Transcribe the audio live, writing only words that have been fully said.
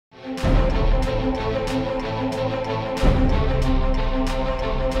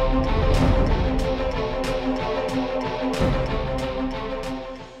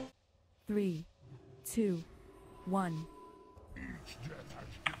2, 1.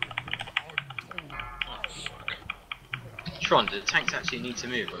 Tron, do the tanks actually need to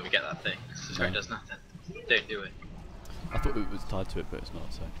move when we get that thing? So it does nothing. Don't do it. I thought it was tied to it, but it's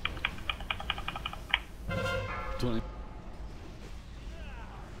not, so. Do you want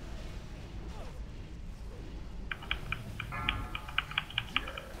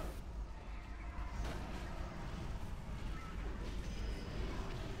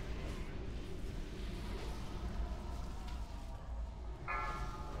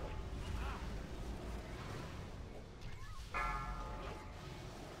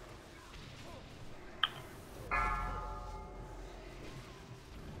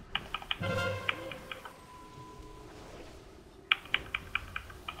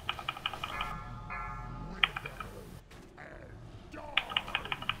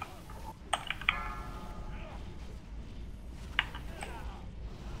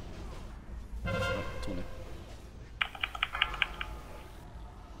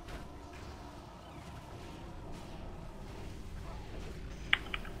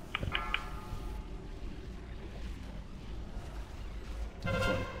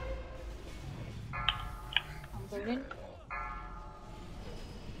Brilliant.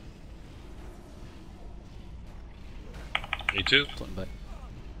 Me too. back?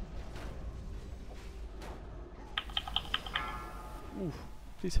 Oof.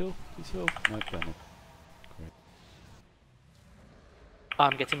 Please heal. Please heal. No, better not. Great.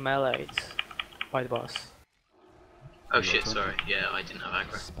 I'm getting meleeed by the boss. Oh shit, sorry. Yeah, I didn't have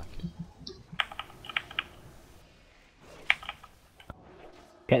aggro. Spack it.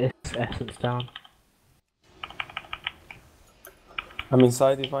 Get this essence down. I'm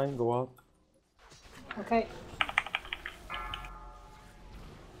inside if I go out. Okay.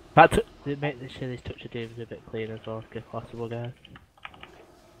 That make the Chili's Touch of Doom a bit cleaner as well, if possible, guys.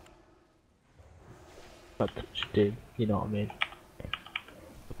 Not Touch of Doom, you know what I mean?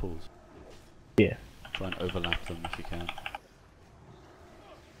 The pools. Yeah. Try and overlap them if you can.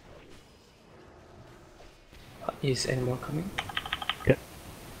 Is any more coming? Okay.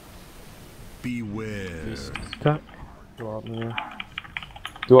 Beware. Stack. Go out here.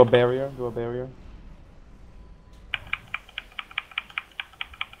 Do a barrier, do a barrier.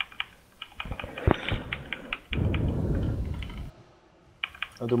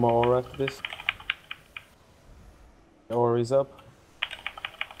 I'll do my aura after this. The aura is up.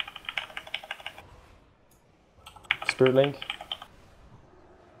 Spirit Link.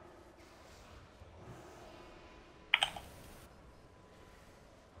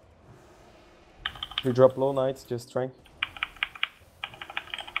 If you drop low knights, just strength.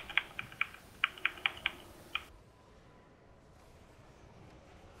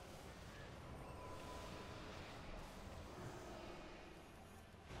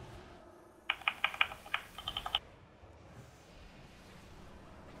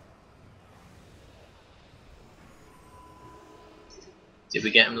 Did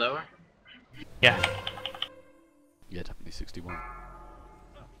we get him lower? Yeah. Yeah, definitely 61.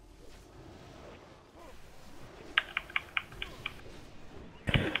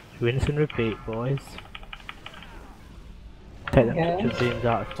 Rinse and repeat, boys. Take them Okay. Touch of Dooms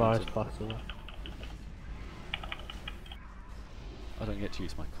out as far as possible. I don't get to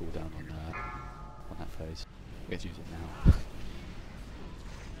use my cooldown on that phase. I get to use it now.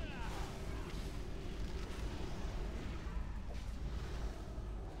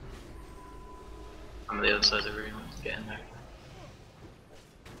 I'm on the other side of the room. Get in there.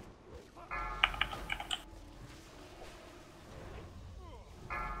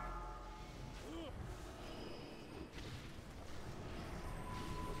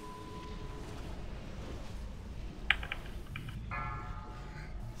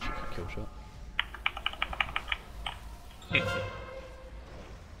 Kill shot.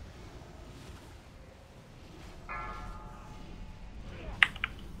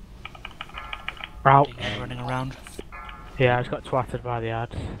 Out. Running around. Yeah, I just got twatted by the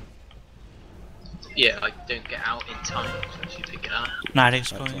ads. Yeah, I don't get out in time, so I should take it out.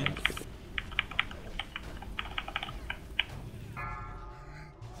 Niding's going in.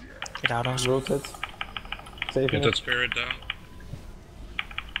 Get out of Rotate. Save Get it. that spirit down.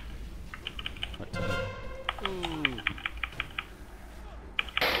 Right to the...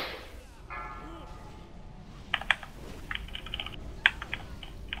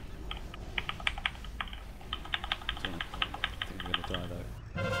 I think I'm gonna die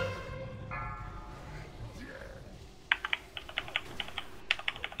though.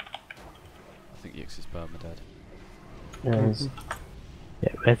 I think Yix is Burma dead. Yeah, he's...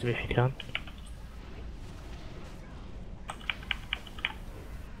 Yeah, res him if you can.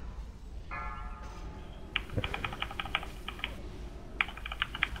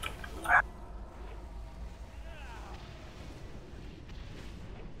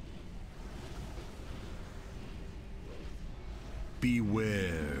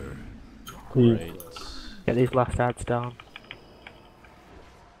 Great. Get these last ads down.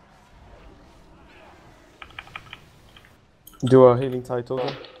 Do a healing tide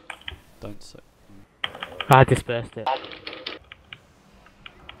totem. Don't say. I dispersed it.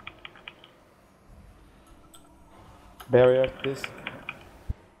 Barrier, please.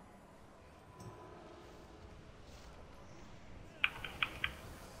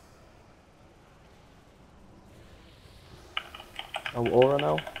 Oh, aura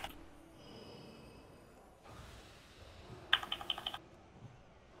now.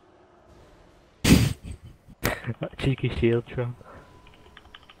 That cheeky shield trap.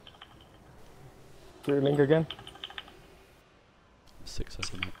 Do you link again? 6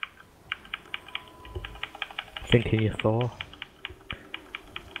 seconds. Thinking you Thor.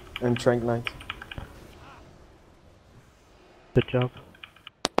 And Trank Knight. Good job.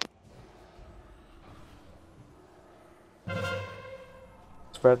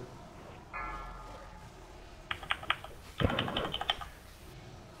 Spread.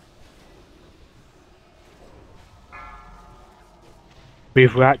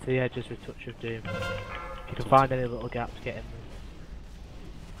 Move right to the edges with Touch of Doom. If you can find any little gaps, get in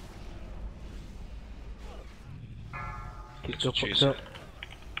there. Keep still pucks up.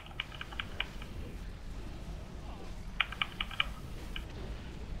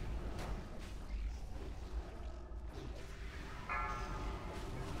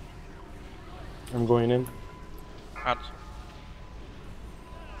 I'm going in. Add.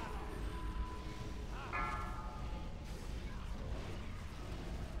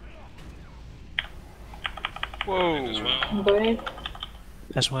 Whoa. As well. I'm going in.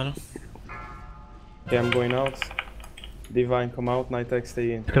 As well. Okay, I'm going out. Divine, come out. Night Tech,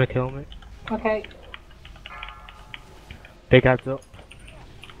 stay in. It's gonna kill me. Okay. Big ads up.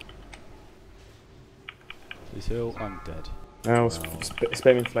 Please heal. I'm dead. Now Wow.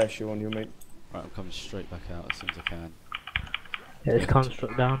 spamming flash you on you, mate. Right, I'm coming straight back out as soon as I can. Get this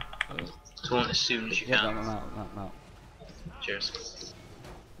construct down. Taunt as soon as you Yeah, can. that out. Cheers.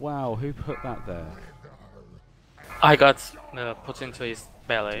 Wow, who put that there? I got put into his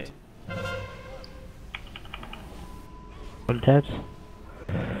belly. I'm dead.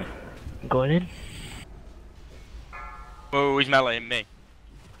 I'm going in. Whoa, he's meleeing me.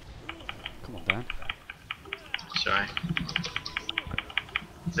 Come on, Dan. Sorry.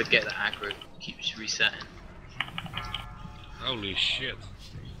 Forget that aggro keeps resetting. Holy shit.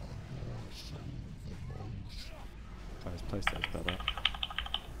 Oh, his playstate's better.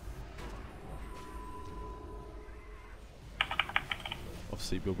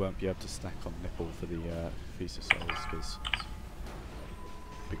 Obviously, we won't be able to stack on Nipple for the Feast of Souls because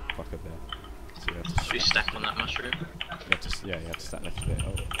big fucker there. So you have to Should we stack on that mushroom? you have to stack left a bit.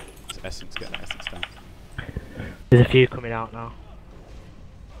 Oh, it's essence, get that essence down. There's a few coming out now.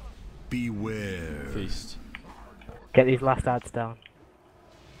 Beware. Feast. Get these last ads down.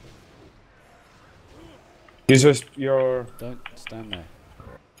 Use your Don't stand there.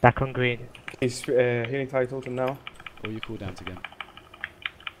 Back on green. healing tide totem now. Or you cooldowns again.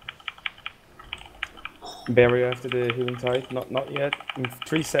 Barrier after the healing tide. Not yet. In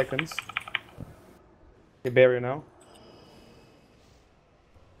 3 seconds. Okay, barrier now.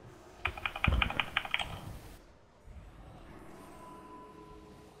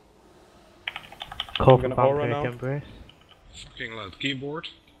 Call I'm for gonna aura Vampiric now. Embrace. Fucking loud keyboard.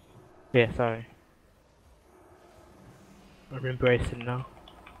 Yeah, sorry. I'm embracing now.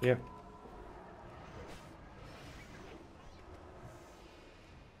 Yeah.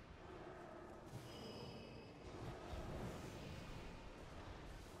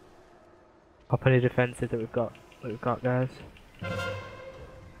 Pop any defensive that we've got, guys.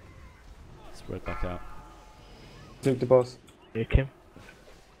 Spread back out. Nuke the boss. Nuke him.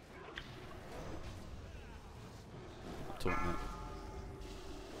 Taunting it.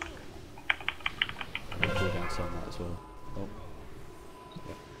 I'll cooldowns on that as well. Oh.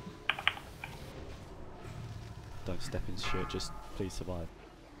 Yeah. Don't step in shit, just please survive.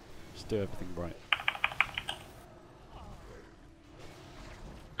 Just do everything right.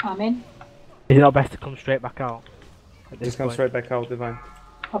 I'm in. Is it not best to come straight back out? At this Just come point? straight back out, Divine.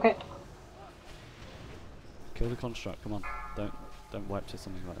 Okay. Kill the construct, come on. Don't wipe to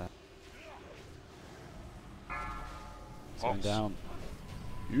something like that. It's going down.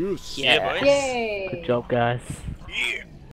 Yes! Yeah, boys. Yay! Good job, guys. Yeah.